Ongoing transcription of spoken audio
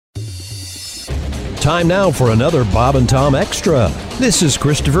Time now for another Bob and Tom Extra. This is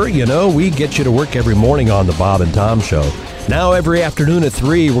Christopher. You know, we get you to work every morning on the Bob and Tom Show. Now every afternoon at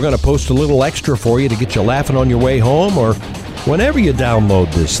 3, we're going to post a little extra for you to get you laughing on your way home or whenever you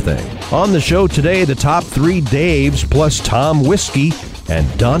download this thing. On the show today, the top 3 Daves plus Tom Whiskey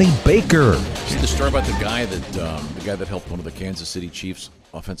and Donnie Baker. See the story about the guy that helped one of the Kansas City Chiefs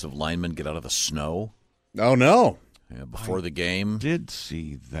offensive linemen get out of the snow? Oh, no. Yeah, before the game. Did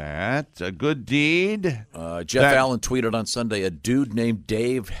see that. A good deed. Jeff Allen tweeted on Sunday, a dude named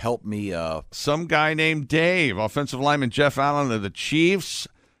Dave helped me. Some guy named Dave, offensive lineman Jeff Allen of the Chiefs,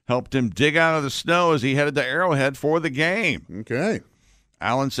 helped him dig out of the snow as he headed to Arrowhead for the game. Okay.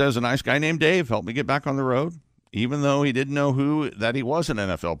 Allen says, a nice guy named Dave helped me get back on the road, even though he didn't know that he was an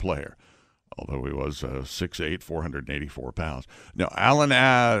NFL player, although he was 6'8", 484 pounds. No, Allen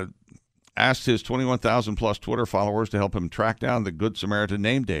asked his 21,000-plus Twitter followers to help him track down the Good Samaritan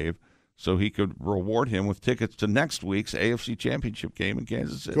named Dave so he could reward him with tickets to next week's AFC Championship game in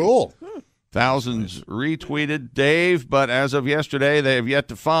Kansas City. Cool. Thousands retweeted Dave, but as of yesterday, they have yet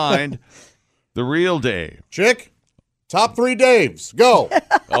to find the real Dave. Chick, top 3 Daves. Go.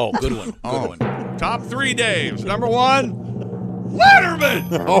 Oh, good one. Good one. Top 3 Daves. Number 1,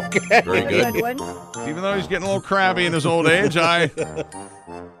 Letterman. Okay. Very good. Good one. Even though he's getting a little crabby in his old age, I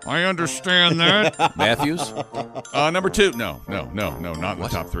understand that. Matthews? Number 2. No, not in the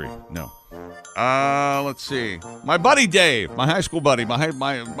top 3. No. Let's see. My buddy Dave, my high school buddy, my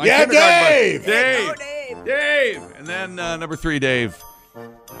Yeah, kindergarten Dave! buddy. Dave. And then number 3, Dave.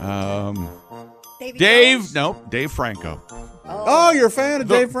 Davey Jones? Dave Franco. Oh, you're a fan of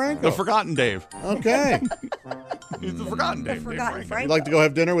Dave Franco? The forgotten Dave. Okay. He's the forgotten Dave. Forgotten Dave Frank. You'd like to go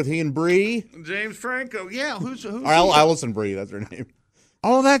have dinner with he and Bree? James Franco. Yeah, who's Or Allison Bree, that's her name.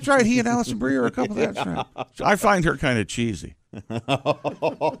 Oh, that's right. He and Allison Brie are a couple. That's right. I find her kind of cheesy.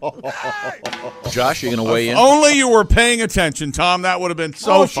 Josh, you going to weigh in? Only you were paying attention, Tom. That would have been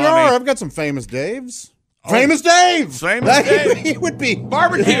so sure. funny. I've got some famous Daves. Famous Dave. Famous Dave. He would be.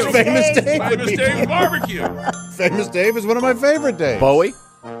 Barbecue. Famous Dave. would Famous be. Dave's barbecue. Famous Dave is one of my favorite Daves. Bowie?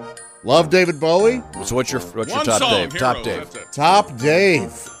 Love David Bowie. So what's your One top song, Dave? Hero, Top Dave. that's it. Top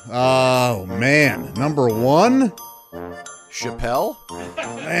Dave. Oh, man. Number 1. Chappelle?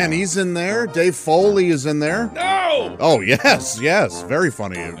 Man, he's in there. Dave Foley is in there. No! Oh, yes. Very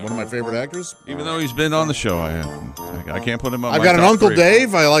funny. One of my favorite actors. Even though he's been on the show, I can't put him on I've my got an top Uncle 3.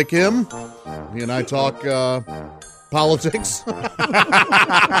 Dave. I like him. He and I talk politics.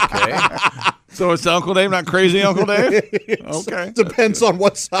 Okay. So it's Uncle Dave, not crazy Uncle Dave? Okay. Depends on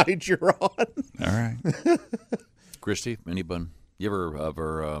what side you're on. All right. Christy, anybody? You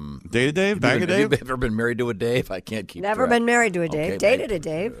ever Date a Dave? Bag a have you Dave? ever been married to a Dave? I can't keep Never track. been married to a Dave. Okay, Dated a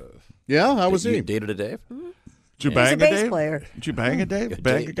Dave. Yeah, how was You he? dated a Dave? Did you He's bang a bass Dave? player. Did you bang a Dave?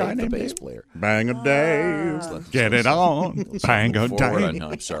 Bang a guy Dave, the named bass Dave? player. Bang a Dave. Get it on. Bang a Forward. Dave. No,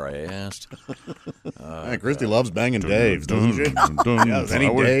 I'm sorry, I asked. Hey, Christy loves banging Daves, doesn't she? Yes, any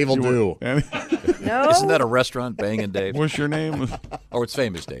I would- Dave will you do. would- No. Isn't that a restaurant, Bangin' Dave? What's your name? Oh, it's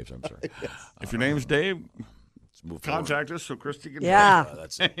Famous Dave's. I'm sorry. If your name's Dave, Let's move forward. contact us so Christy can. Yeah.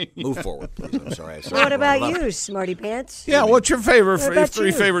 That's it. Move forward, please. I'm sorry. What about you, Smarty Pants? Yeah. What's your favorite? What about 3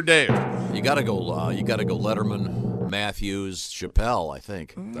 you? favorite Dave? You got to go. You got to go. Letterman, Matthews, Chappelle. I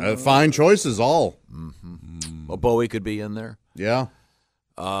think. Fine choices, all. Well, Bowie could be in there. Yeah.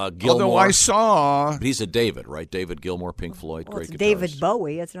 Gilmore. Although I saw. But he's a David, right? David Gilmore, Pink Floyd, Well, great it's guitarist. David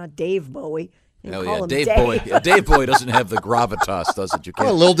Bowie. It's not Dave Bowie. You Hell call yeah, him Dave Bowie. Yeah, Dave Bowie doesn't have the gravitas, does it? You Oh,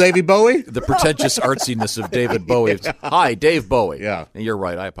 can't. little Davy Bowie? The pretentious artsiness of David Bowie. Hi, Dave Bowie. Yeah. And you're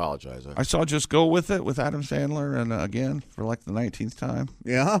right. I apologize. I saw Just Go With It with Adam Sandler, and again for like the 19th time.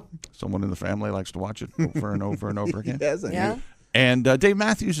 Yeah. Someone in the family likes to watch it over and over and over again. Yeah. And Dave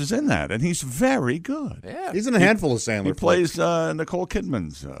Matthews is in that, and he's very good. Yeah. He's in a handful of Sandler He plays Nicole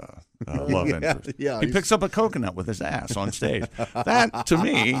Kidman's love interest. yeah, He he's- picks up a coconut with his ass on stage. That, to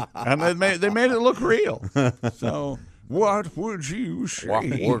me, and they made it look real. So, what would you say? What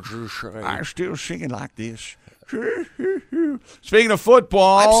would you say? I still singing like this. Speaking of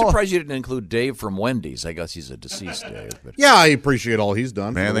football, I'm surprised you didn't include Dave from Wendy's. I guess he's a deceased Dave. But Yeah, I appreciate all he's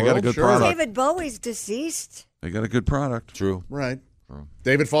done. Man, for the they got a world. good Sure. product. David Bowie's deceased. they got a good product. True. Right.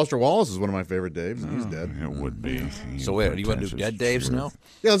 David Foster Wallace is one of my favorite Daves. He's dead. It would be. So wait, do you want to do Dead Daves now?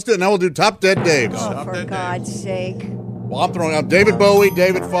 Yeah, let's do it. Now we'll do top dead Daves. Oh, for God's sake. Well, I'm throwing out David Bowie,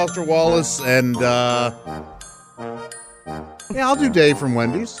 David Foster Wallace, and yeah, I'll do Dave from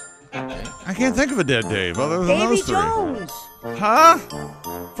Wendy's. I can't think of a dead Dave other than Davy those three. Jones. Huh?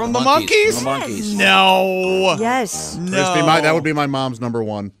 From the Monkees? The Monkees. No. Yes. No. Christy, that would be my mom's number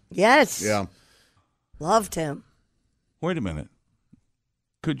 1. Yes. Yeah. Loved him. Wait a minute.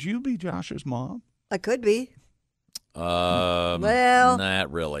 Could you be Josh's mom? I could be. Well,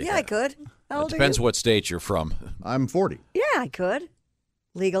 not really. Yeah, I could. How It old depends are you? what state you're from. I'm 40. Yeah, I could.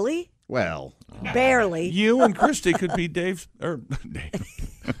 Legally? Well, Barely. You and Christy could be Josh's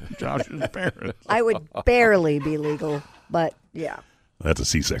parents. I would barely be legal, but yeah. That's a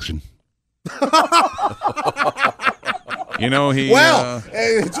C-section. You know, he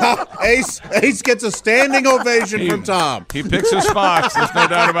Ace gets a standing ovation from Tom. He picks his spots. There's no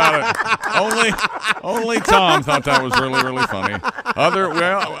doubt about it. Only Tom thought that was really, really funny. Other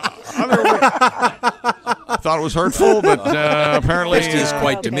thought it was hurtful, but apparently Christy is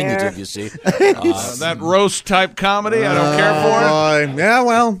quite diminutive, you see. that roast type comedy. I don't care for it. Yeah,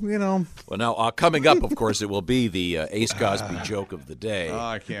 well, you know. Well, now, coming up, of course, it will be the Ace Cosby joke of the day. Oh,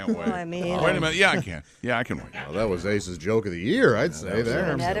 I can't wait. I mean, Wait a minute. Yeah, I can. Yeah, I can wait. Well, that was Ace's joke of the year, I'd say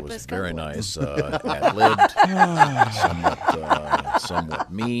there. That was very nice. Ad-libbed,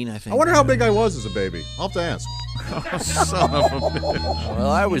 somewhat mean, I think. I wonder how big I was as a baby. I'll have to ask. Son of a bitch. Well,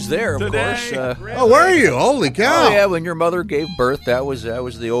 I was there, of Today. course. Oh, were you? Holy cow. Oh, yeah, when your mother gave birth, that was the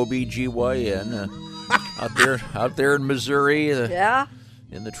OBGYN out there in Missouri. yeah.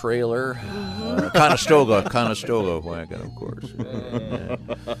 In the trailer, Conestoga wagon, of course.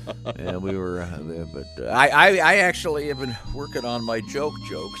 And we were there, but I actually have been working on my jokes.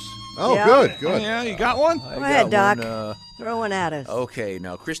 Oh, Yeah. good, good. Yeah, you got one? I Go ahead, got Doc. one, Throw one at us. okay,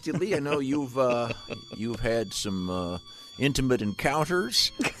 now Christy Lee, I know you've had some intimate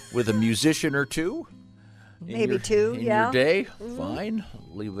encounters with a musician or two. Maybe two, in yeah. your day. Fine,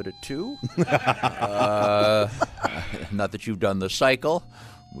 leave it at 2. Not that you've done the cycle,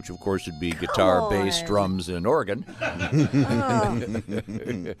 which of course would be guitar, bass, on. drums, and organ. Oh,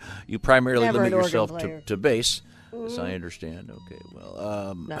 You primarily Never limit an organ yourself player. to bass, as I understand. Okay,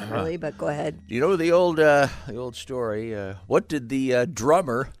 well, not really, but go ahead. you know the old story. What did the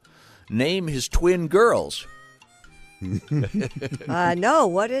drummer name his twin girls? No,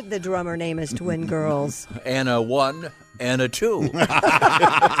 what did the drummer name his twin girls? Anna 1, Anna 2.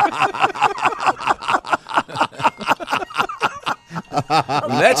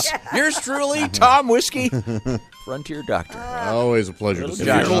 That's yours truly, Tom Whiskey, Frontier Doctor. Always a pleasure to see you,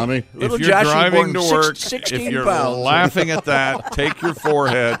 Josh. Tommy. Little If you're Joshy driving born to work, 16 if you're pounds. laughing at that, take your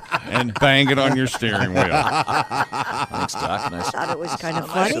forehead and bang it on your steering wheel. Thanks, Doc. Nice, Thought it was kind of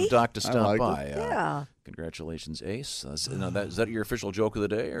nice funny. of Doc to stop like by. it. Yeah. Congratulations, Ace. Is that your official joke of the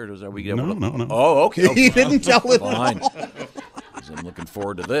day, or are we? No, no. Oh, okay. He didn't tell it. Fine. 'Cause I'm looking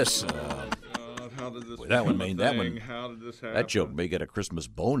forward to this. That one made that one. That joke may get a Christmas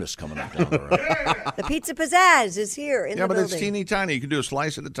bonus coming up down the road. The Pizza Pizzazz is here in Yeah, the but building. it's teeny tiny. You can do a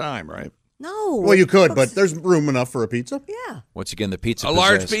slice at a time, right? No. Well, you could, Cooks- but there's room enough for a pizza. Yeah. Once again, the pizza. A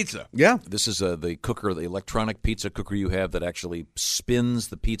large Pizzazz. pizza. Yeah. This is the cooker, the electronic pizza cooker you have that actually spins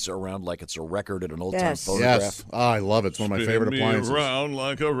the pizza around like it's a record at an old-time Yes. phonograph. Yes. Oh, I love it. It's one of my favorite Spin me appliances. around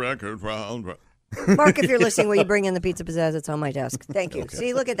like a record round. Mark, if you're listening, will you bring in the Pizza Pizzazz? It's on my desk. Thank you.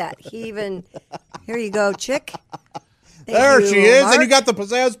 See, look at that. He even. Here you go, chick. Thank There you, she is, Mark. and you got the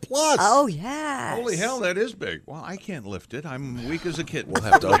Pizzazz Plus. Oh, yes. Holy hell, that is big. Well, I can't lift it. I'm weak as a kitten. We'll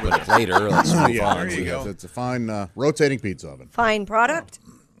have to open it later. Let's move Yeah, on. there you We go. have- It's a fine rotating pizza oven. Fine product.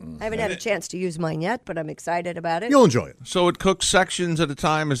 I haven't had a chance to use mine yet, but I'm excited about it. You'll enjoy it. So it cooks sections at a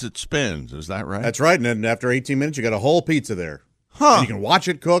time as it spins. Is that right? That's right. And then after 18 minutes, you got a whole pizza there. Huh. And you can watch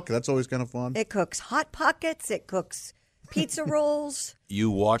it cook. That's always kind of fun. It cooks Hot Pockets. It cooks pizza rolls. You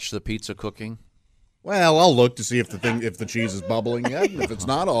watch the pizza cooking? Well, I'll look to see if the cheese is bubbling yet. And if it's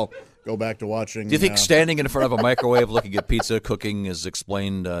not, I'll go back to watching. Do you think standing in front of a microwave looking at pizza cooking is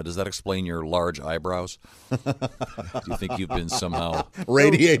explained? Does that explain your large eyebrows? Do you think you've been somehow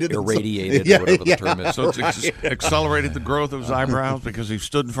radiated? irradiated, Yeah, or whatever yeah. the term is? So it's accelerated the growth of his eyebrows because he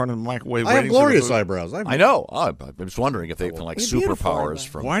stood in front of the microwave I have uh, waiting for the glorious food? eyebrows. I know. I'm just wondering if they've been like You're beautiful, superpowers eyebrows.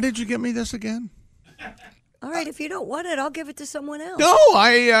 from. Why did you get me this again? All right, if you don't want it, I'll give it to someone else. No,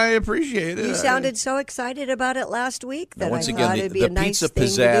 I appreciate it. You sounded so excited about it last week Now, that once I again, thought the, it'd be the a nice pizza thing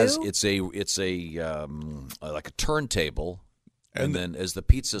pizzazz. to do. It's a like a turntable, and then as the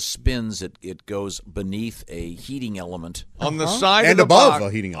pizza spins, it goes beneath a heating element. On the side And of the above box,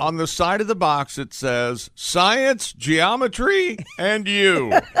 a heating element. on the side of the box, it says science, geometry, and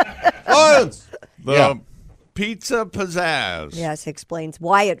you. Science! The Yeah. pizza pizzazz. Yes, explains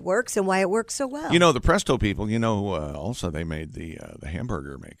why it works and why it works so well. You know, the Presto people, also they made the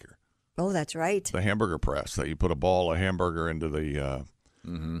hamburger maker, Oh, that's right. the hamburger press, that you put a ball of hamburger into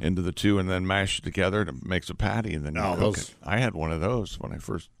the two and then mash it together and it makes a patty and then you Oh, cook those- it. I had one of those when I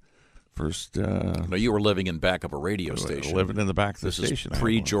first No, you were living in back of a radio station. living in the back of the This station. is I had one of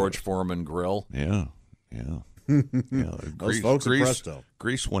pre-George those. Foreman grill. Yeah. Those folks at Presto.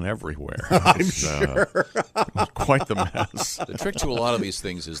 Grease went everywhere. I'm sure. It was quite the mess. The trick to a lot of these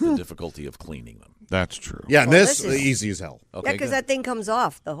things is the difficulty of cleaning them. That's true. Yeah, and Well, this this is- easy as hell. Yeah, Okay, because good. that thing comes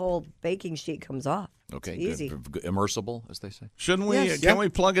off. The whole baking sheet comes off. Okay, It's easy. good. Immersible, as they say. Shouldn't we? Yes. Can we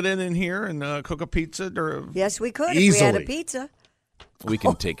plug it in here and cook a pizza? Or Yes, we could if we had a Easily. pizza. We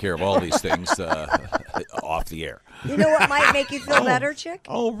can take care of all these things off the air. You know what might make you feel better, Chick?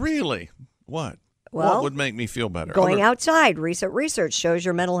 oh, really? What? Well, what would make me feel better? Going outside. Recent research shows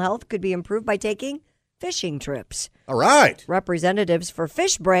your mental health could be improved by taking fishing trips. All right. Representatives for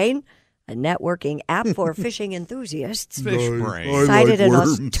FishBrain, a networking app for fishing enthusiasts, Fish brain. cited an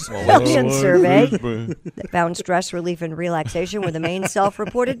Australian survey Hey, that found stress relief and relaxation were the main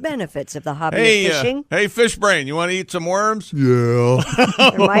self-reported benefits of the hobby of fishing. Hey, fish brain, you want to eat some worms? Yeah.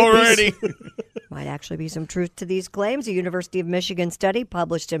 There Already. might actually be some truth to these claims. A University of Michigan study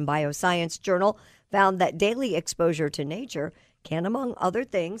published in Bioscience Journal found that daily exposure to nature can, among other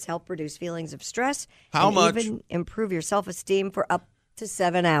things, help reduce feelings of stress How and much? even improve your self-esteem for up to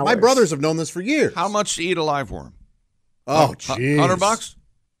 7 hours. My brothers have known this for years. How much to eat a live worm? Oh, jeez. $100?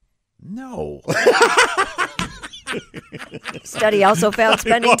 No. Study also found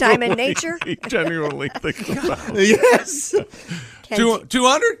spending time in nature He genuinely thinks about Yes. can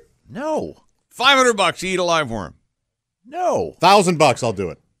 200? No. $500 to eat a live worm. No. $1,000, I'll do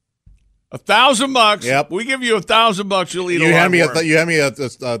it. $1,000. Yep. We give you $1,000. You'll eat You a hand live me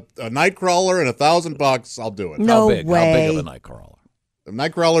worm. a night crawler and $1,000, I'll do it. No How big? way. How big of a night crawler? The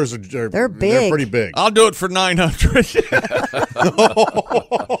night crawlers are They're They're big. pretty big. I'll do it for $900.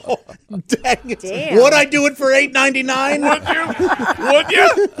 Dang it. Damn. Would I do it for $8.99? Would you?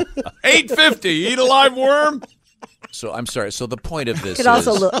 $850. Eat a live worm? So I'm sorry. So the point of this could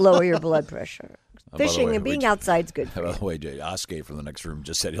also is. lower your blood pressure. by the Fishing way, and we being ju- outside is good for By you. the way, Oskay from the next room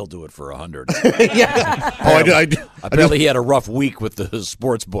just said he'll do it for $100. Yeah. Oh, Apparently, he had a rough week with the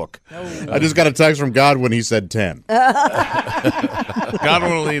sports book. I just got a text from God when he said 10. God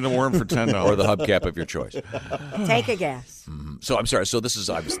will eat a worm for $10. Or the hubcap of your choice. Take a guess. So I'm sorry. So this is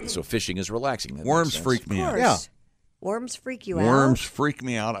obviously fishing is relaxing. That Worms makes sense. freak me Of out. course. Yeah. Worms freak you out. Worms freak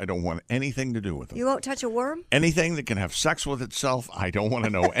me out. I don't want anything to do with them. You won't touch a worm? Anything that can have sex with itself, I don't want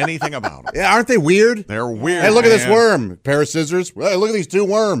to know anything about them. Yeah, aren't they weird? They're weird. Hey, look at this man. worm. Pair of scissors. Hey, look at these two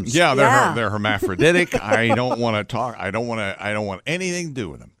worms. Yeah, Yeah. they're hermaphroditic. I don't want to talk. I don't want anything to do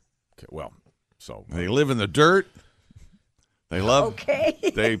with them. Okay, well, so They live in the dirt. They love.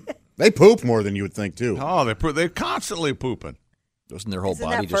 Okay. They poop more than you would think, too. They're constantly pooping. isn't their whole Isn't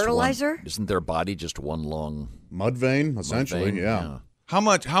body that just fertilizer? one? Isn't their body just one long Mud vein, essentially, vein? yeah. How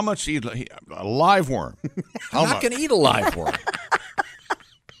much? To eat a live worm? How I'm not much? going to eat a live worm.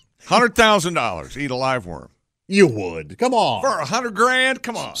 $100,000. Eat a live worm You would. Come on. for $100,000.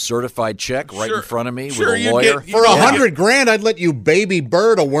 Come on. Certified check right Sure. in front of me Sure, with a you lawyer. get- For $100,000, I'd let you baby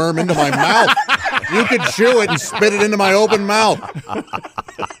bird a worm into my mouth. You could chew it and spit it into my open mouth.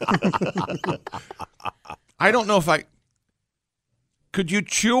 I don't know if I could. You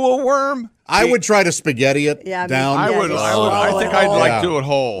chew a worm? I would try to spaghetti it Yeah, I mean, down. I Yeah, would. just I swallow think it I'd whole. like Yeah. to do it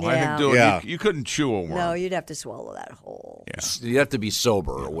whole. I Yeah. think Yeah. you couldn't chew a worm. No, you'd have to swallow that whole. You have to be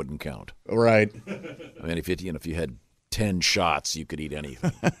sober or it wouldn't count. Right. I mean, if you had 10 shots, you could eat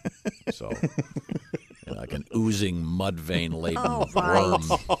anything. So, like an oozing mud vein laden Oh, right. worm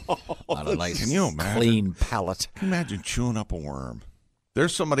on a nice, Can you imagine? clean palate. Can you imagine chewing up a worm?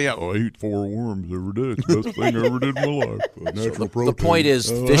 There's somebody out. Oh, I eat 4 worms every day. It's the best thing I ever did in my life. Natural protein. The point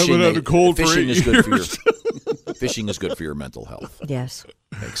is, I fishing, haven't had a cold for fishing 8 is good for years. your fishing is good for your mental health. Yes.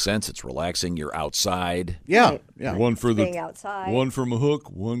 Makes sense. It's relaxing. You're outside. Yeah. Right. Yeah. One for Being outside. one from a hook,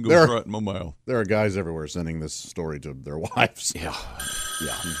 one There- goes right in my mouth. There are guys everywhere sending this story to their wives. Yeah.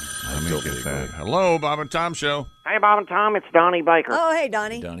 Let me get that. Hello, Bob and Tom Show. Hey, Bob and Tom, it's Donnie Baker. Oh, hey,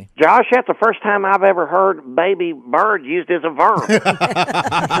 Donnie. Donnie. Josh, that's the first time I've ever heard baby bird used as a verb.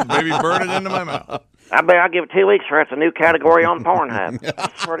 Baby bird it into my mouth. I bet I'll give it 2 weeks for it's a new category on Pornhub. I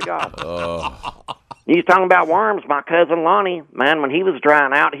swear to God. You was talking about worms. My cousin Lonnie, man, when he was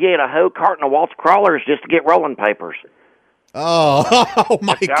drying out, he had a whole carton of Waltz crawlers just to get rolling papers. Oh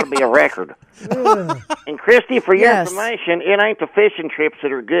my Got to God. be a record. And Christy, for your Yes. information, it ain't the fishing trips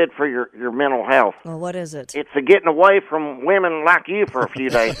that are good for your mental health. Well, what is it? It's the getting away from women like you for a few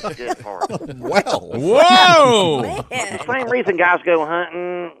days that's good for it. Well. Whoa! The same reason guys go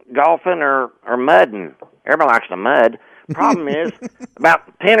hunting, golfing, or mudding. Everybody likes to mud. Problem is, about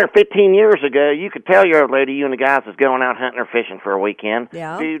 10 or 15 years ago, you could tell your old lady you and the guys was going out hunting or fishing for a weekend.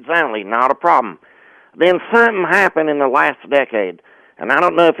 Yeah. Dudes only, not a problem. Then something happened in the last decade, and I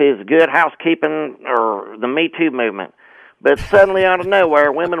don't know if it's good housekeeping or the Me Too movement, But suddenly, out of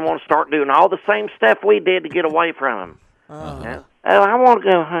nowhere, women want to start doing all the same stuff we did to get away from them. Oh, I want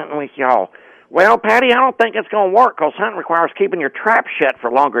to go hunting with y'all. Well, Patty, I don't think it's going to work because hunting requires keeping your trap shut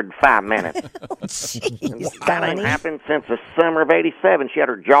for longer than 5 minutes. That ain't happened since the summer of '87. She had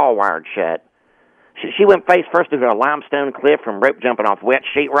her jaw wired shut. She went face first into a limestone cliff from rope jumping off wet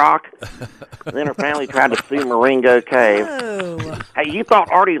sheetrock. Then her family tried to sue Marengo Cave. Oh. Hey, you thought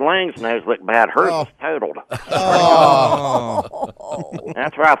Artie Lang's nose looked bad. Hers was totaled.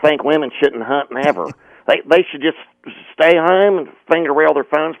 That's why I think women shouldn't hunt never. They should just stay home and finger rail their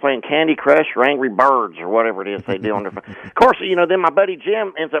phones playing Candy Crush or Angry Birds or whatever it is they do on their phone. Of course, then my buddy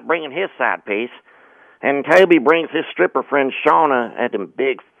Jim ends up bringing his side piece, and Toby brings his stripper friend Shauna at them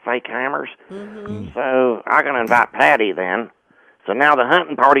big fake hammers. Mm-hmm. So I'm going to invite Patty then. So now the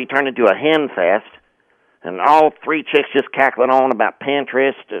hunting party turned into a hen fest, and all 3 chicks just cackling on about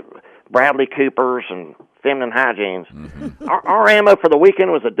Pinterest, Bradley Coopers, and feminine hygienes. Mm-hmm. Our ammo for the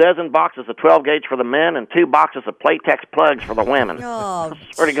weekend was a dozen boxes of 12 gauge for the men and 2 boxes of Playtex plugs for the women. Oh, I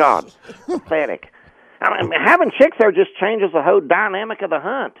swear to God, pathetic. I mean, having chicks there just changes the whole dynamic of the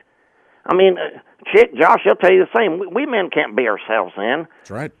hunt. I mean, chick, Josh, I'll tell you the same. We men can't be ourselves then. That's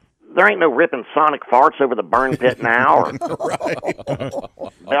right. There ain't no ripping sonic farts over the burn pit now, or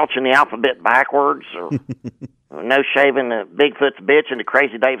belching the alphabet backwards, or no shaving Bigfoot's bitch into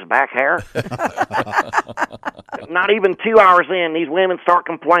Crazy Dave's back hair. Not even 2 hours in, these women start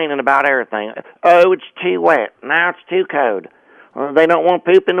complaining about everything. Oh, it's too wet. Now it's too cold. They don't want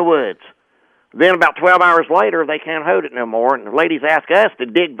poop in the woods. Then about 12 hours later, they can't hold it no more, and the ladies ask us to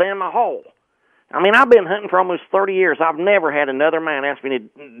dig them a hole. I mean, I've been hunting for almost 30 years. I've never had another man ask me to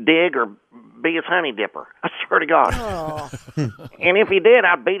dig or be his honey dipper. I swear to God. Oh. And if he did,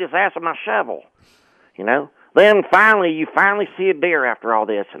 I'd beat his ass with my shovel. Then finally, you see a deer after all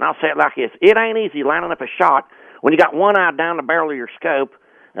this. And I'll say it like this. It ain't easy lining up a shot when you got one eye down the barrel of your scope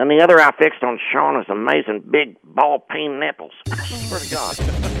and the other eye fixed on Shauna's amazing big ball-peen nipples. I swear to God.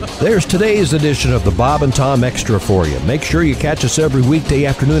 There's today's edition of the Bob and Tom Extra for you. Make sure you catch us every weekday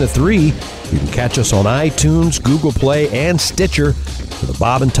afternoon at 3. You can catch us on iTunes, Google Play, and Stitcher. For the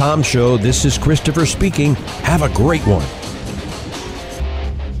Bob and Tom Show, this is Christopher speaking. Have a great one.